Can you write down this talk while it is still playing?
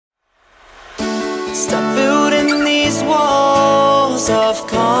Stop building these walls of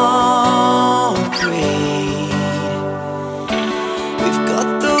concrete. We've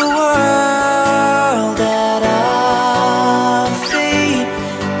got the world at our feet.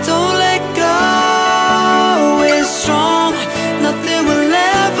 Don't let go, we're strong. Nothing will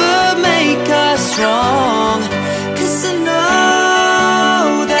ever make us strong. 'Cause I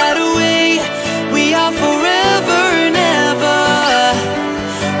know that we are forever and ever.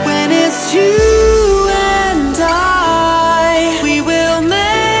 When it's you and I, we will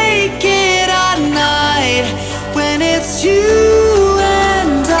make it our night. When it's you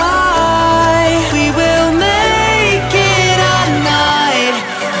and I, we will make it our night.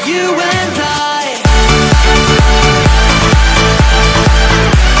 You and I.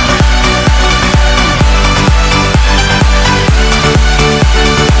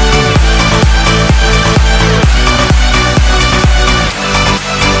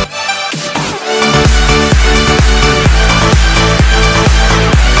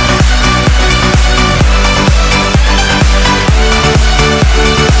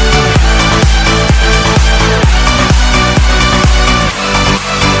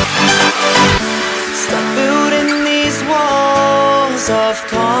 Of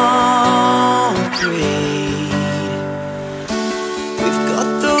concrete. We've got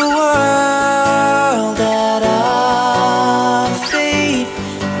the world at our feet.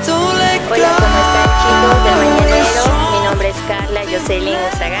 Don't let go. Hola, ¿cómo están, chicos del Mañanero? Mi nombre es Karla Jhoseline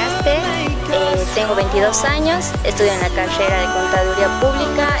Urzagaste. Tengo 22 años, estudio en la carrera de Contaduría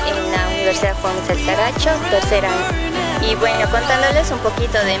Pública en la Universidad Juan Sagacho, tercer año. Y bueno, contándoles un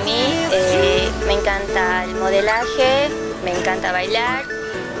poquito de mí, me encanta el modelaje, me encanta bailar.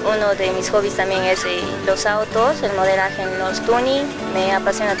 Uno de mis hobbies también es los autos, el modelaje en los tuning. Me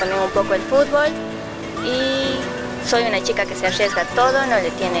apasiona también un poco el fútbol. Y soy una chica que se arriesga a todo, no le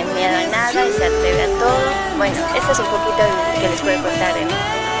tiene miedo a nada y se atreve a todo. Bueno, eso es un poquito lo que les puedo contar de mí.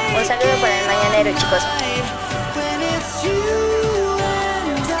 Un saludo para el Mañanero, chicos.